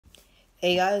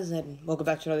Hey guys, and welcome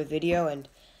back to another video, and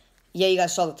yeah, you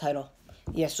guys saw the title.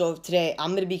 Yeah, so today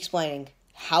I'm going to be explaining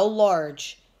how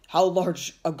large a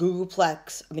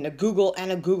Googolplex, a Google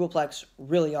and a Googolplex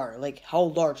really are. Like, how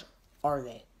large are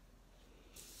they?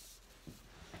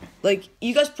 Like,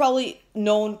 you guys probably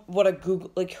known what a Google,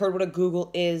 heard what a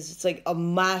Google is. It's like a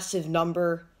massive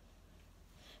number.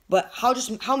 But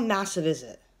how massive is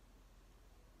it?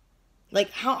 Like,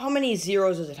 how many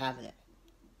zeros does it have in it?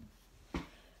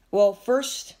 Well,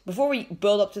 first, before we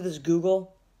build up to this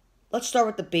Google, let's start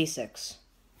with the basics.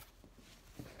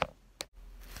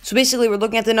 So basically, we're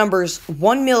looking at the numbers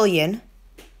 1 million,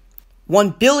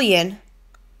 1 billion,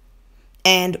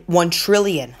 and 1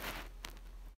 trillion.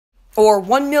 Or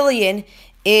 1 million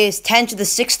is 10 to the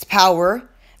 6th power,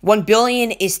 1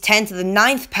 billion is 10 to the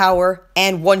 9th power,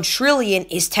 and 1 trillion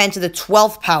is 10 to the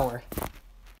 12th power.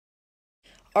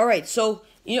 Alright, so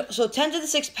 10 to the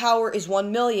 6th power is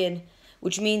 1 million,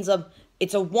 which means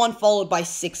it's a 1 followed by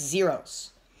 6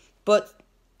 zeros. But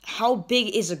how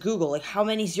big is a Google? Like, how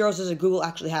many zeros does a Google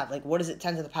actually have? Like, what is it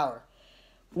 10 to the power?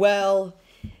 Well,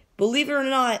 believe it or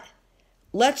not,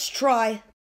 let's try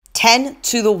 10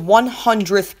 to the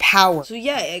 100th power. So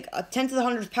yeah, 10 to the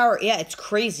 100th power, yeah, it's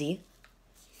crazy.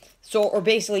 So, or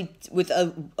basically with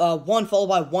a 1 followed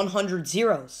by 100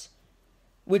 zeros,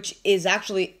 which is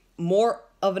actually more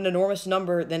of an enormous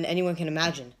number than anyone can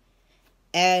imagine.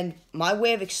 And my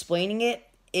way of explaining it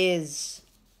is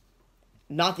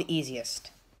not the easiest.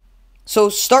 So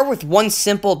start with one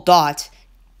simple dot,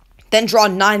 then draw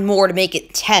 9 more to make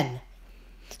it 10.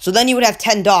 So then you would have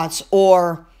 10 dots,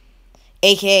 or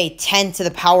aka 10 to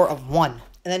the power of 1. And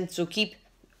then, so keep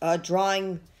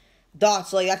drawing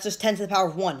dots, so like that's just 10 to the power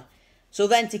of 1. So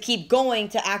then to keep going,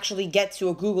 to actually get to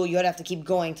a Google, you would have to keep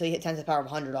going until you hit 10 to the power of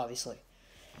 100, obviously.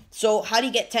 So how do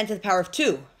you get 10 to the power of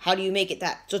 2? How do you make it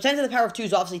that? So 10 to the power of 2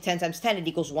 is obviously 10 times 10. It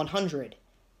equals 100.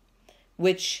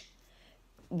 Which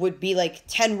would be like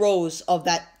 10 rows of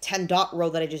that 10 dot row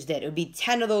that I just did. It would be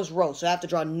 10 of those rows. So I have to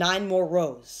draw 9 more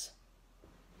rows.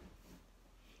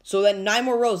 So then 9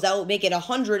 more rows, that will make it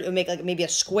 100. It would make like maybe a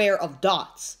square of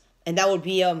dots. And that would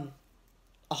be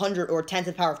 100 or 10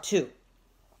 to the power of 2.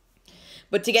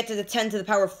 But to get to the 10 to the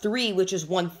power of 3, which is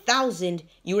 1,000,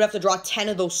 you would have to draw 10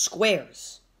 of those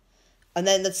squares. And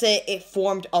then let's say it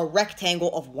formed a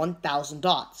rectangle of 1,000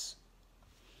 dots.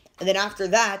 And then after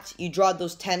that, you draw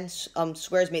those 10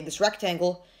 squares, made this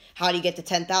rectangle. How do you get to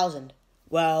 10,000?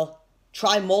 Well,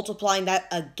 try multiplying that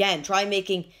again. Try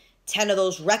making 10 of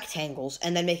those rectangles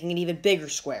and then making an even bigger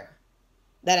square.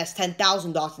 That has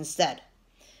 10,000 dots instead.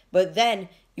 But then,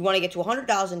 you want to get to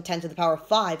 100,000, 10 to the power of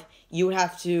 5, you would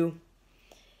have to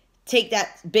take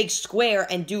that big square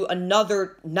and do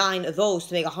another 9 of those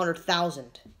to make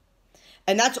 100,000.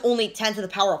 And that's only 10 to the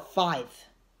power of 5.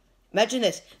 Imagine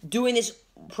this, doing this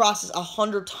process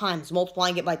 100 times,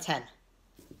 multiplying it by 10.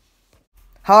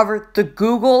 However, the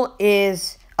Google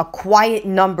is a quiet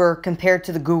number compared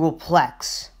to the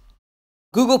Googolplex.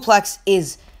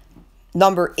 Googolplex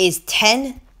number is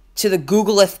 10 to the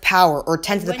Googolth power, or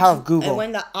 10 to the power of Google.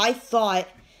 And I thought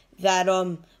that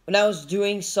when I was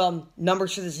doing some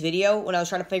numbers for this video, when I was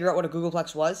trying to figure out what a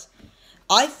Googolplex was,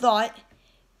 I thought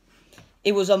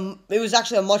it was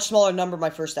actually a much smaller number, my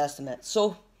first estimate.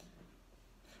 So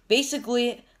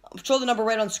basically, I'll show the number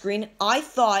right on screen. I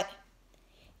thought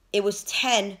it was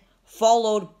 10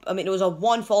 followed, it was a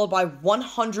 1 followed by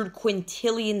 100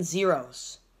 quintillion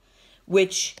zeros.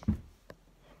 Which,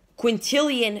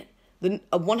 quintillion,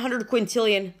 a 100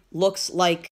 quintillion looks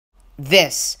like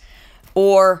this.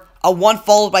 Or a 1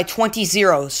 followed by 20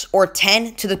 zeros, or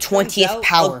 10 to the 20th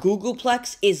power. A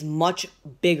Googolplex is much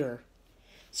bigger.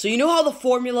 So you know how the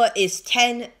formula is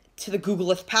 10 to the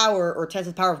Googolth power, or 10 to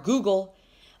the power of Google?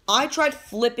 I tried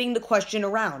flipping the question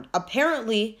around.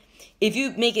 Apparently, if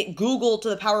you make it Google to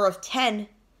the power of 10,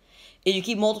 if you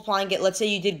keep multiplying it, let's say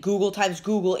you did Google times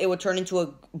Google, it would turn into a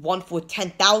 1 with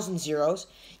 10,000 zeros.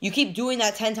 You keep doing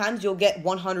that 10 times, you'll get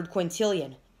 100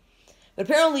 quintillion. But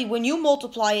apparently, when you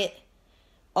multiply it,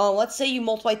 let's say you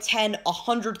multiply 10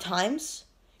 100 times,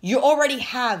 you already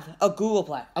have a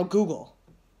Google.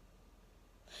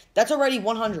 That's already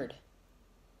 100.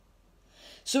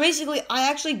 So basically, I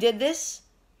actually did this.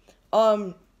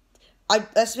 I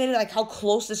estimated like how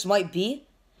close this might be,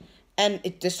 and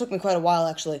this took me quite a while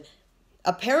actually.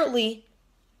 Apparently,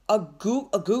 a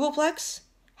Googolplex,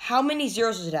 how many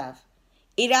zeros does it have?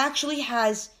 It actually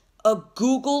has a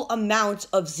Google amount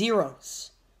of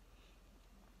zeros.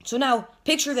 So now,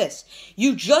 picture this.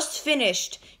 You just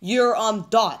finished your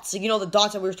dots. You know, the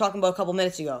dots that we were talking about a couple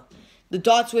minutes ago. The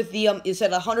dots with the it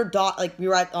said 100 dot, like we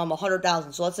were at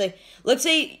 100,000. So let's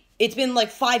say it's been like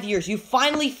 5 years. You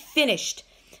finally finished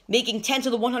making 10 to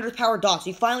the 100th power dots.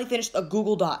 You finally finished a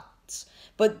Google dots.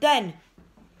 But then,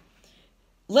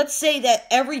 let's say that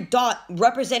every dot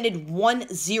represented 1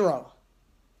 0.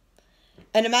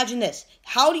 And imagine this.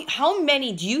 How much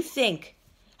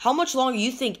longer do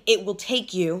you think it will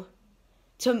take you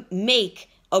to make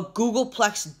a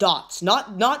Googolplex dots?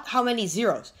 Not how many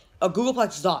zeros. A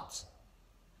Googolplex dots.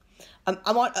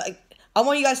 I want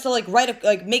you guys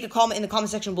to make a comment in the comment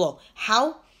section below.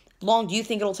 How long do you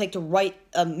think it'll take to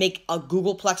make a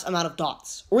Googolplex amount of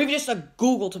dots, or even just a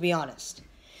Google, to be honest?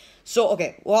 So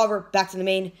okay, whatever. Back to the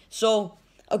main. So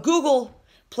a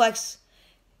Googolplex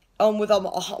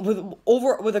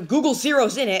with a Google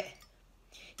zeros in it,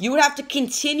 you would have to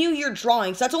continue your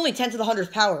drawing. So that's only 10 to the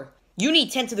 100th power. You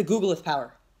need 10 to the Googolth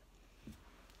power.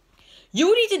 You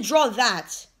would need to draw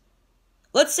that.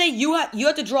 Let's say you have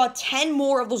to draw 10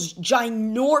 more of those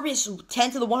ginormous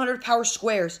 10 to the 100th power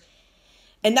squares,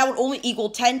 and that would only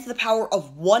equal 10 to the power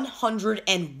of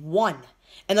 101.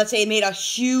 And let's say it made a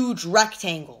huge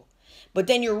rectangle. But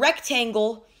then your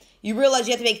rectangle, you realize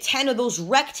you have to make 10 of those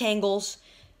rectangles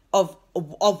of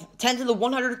 10 to the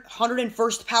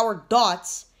 101st power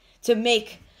dots to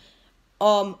make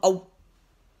 10 to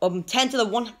the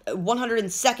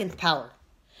 102nd power.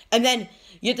 And then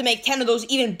you have to make 10 of those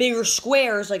even bigger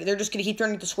squares. Like, they're just going to keep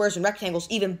turning into squares and rectangles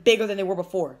even bigger than they were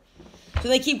before. So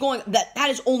they keep going. That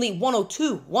is only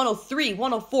 102, 103,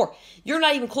 104. You're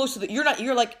not even close to the...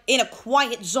 You're like in a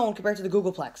quiet zone compared to the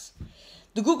Googolplex.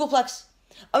 The Googolplex...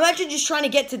 Imagine just trying to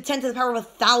get to 10 to the power of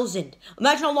 1,000.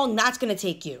 Imagine how long that's going to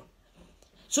take you.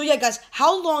 So yeah, guys,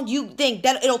 how long do you think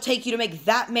that it'll take you to make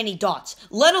that many dots?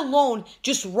 Let alone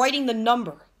just writing the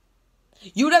number.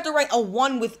 You would have to write a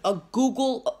 1 with a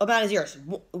Google amount of zeros.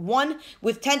 1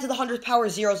 with 10 to the 100th power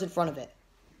zeros in front of it.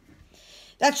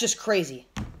 That's just crazy.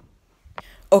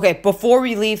 Okay, before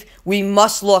we leave, we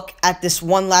must look at this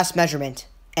one last measurement.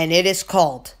 And it is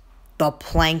called the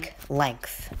Planck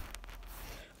length.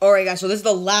 Alright guys, so this is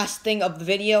the last thing of the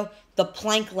video. The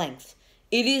Planck length.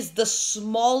 It is the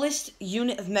smallest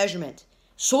unit of measurement.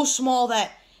 So small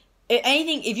that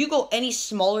if you go any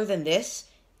smaller than this,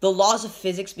 the laws of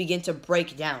physics begin to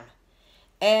break down.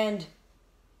 And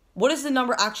what does the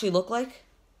number actually look like?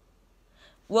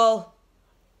 Well,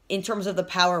 in terms of the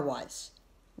power-wise.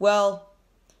 Well,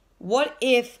 what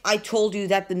if I told you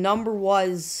that the number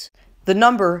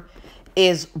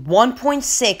is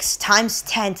 1.6 times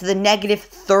 10 to the negative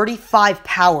 35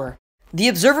 power. The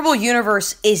observable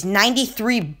universe is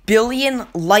 93 billion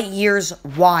light years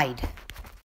wide.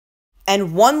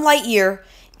 And 1 light year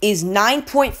is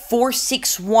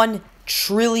 9.461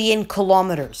 trillion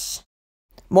kilometers.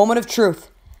 Moment of truth.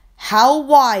 How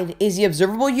wide is the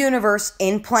observable universe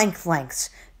in Planck lengths?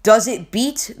 Does it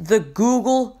beat the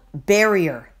Google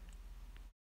barrier?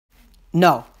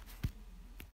 No.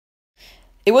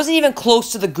 It wasn't even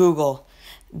close to the Google.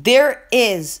 There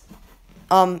is,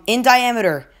 in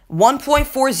diameter,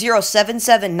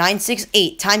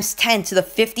 1.4077968 times 10 to the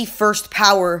 51st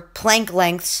power Planck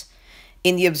lengths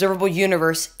in the observable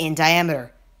universe in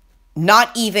diameter.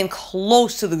 Not even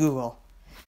close to the Google.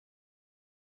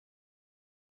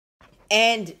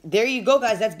 And there you go,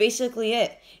 guys. That's basically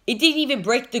it. It didn't even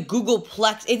break the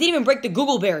Googolplex. It didn't even break the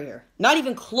Google barrier. Not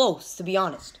even close, to be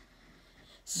honest.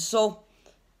 So,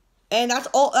 and that's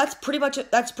all. That's pretty much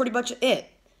it. That's pretty much it.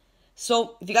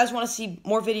 So, if you guys want to see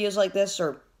more videos like this,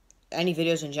 or any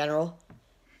videos in general,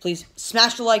 please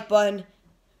smash the like button,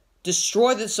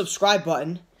 destroy the subscribe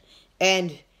button,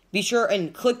 and be sure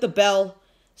and click the bell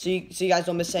so you guys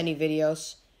don't miss any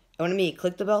videos. And when I mean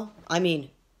click the bell, I mean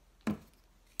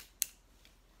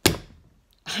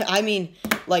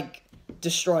like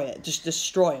destroy it. Just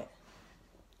destroy it.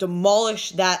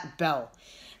 Demolish that bell.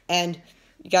 And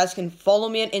you guys can follow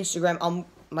me on Instagram.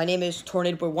 My name is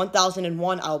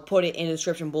TornadoBoy1001. I'll put it in the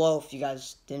description below if you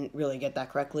guys didn't really get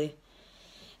that correctly.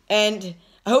 And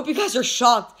I hope you guys are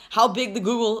shocked how big the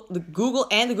Google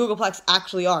and the Googolplex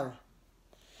actually are.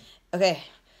 Okay,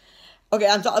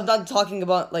 I'm done talking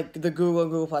about like the Google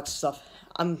and Googolplex stuff.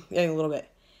 I'm getting a little bit,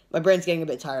 my brain's getting a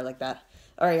bit tired like that.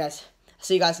 Alright guys,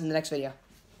 see you guys in the next video.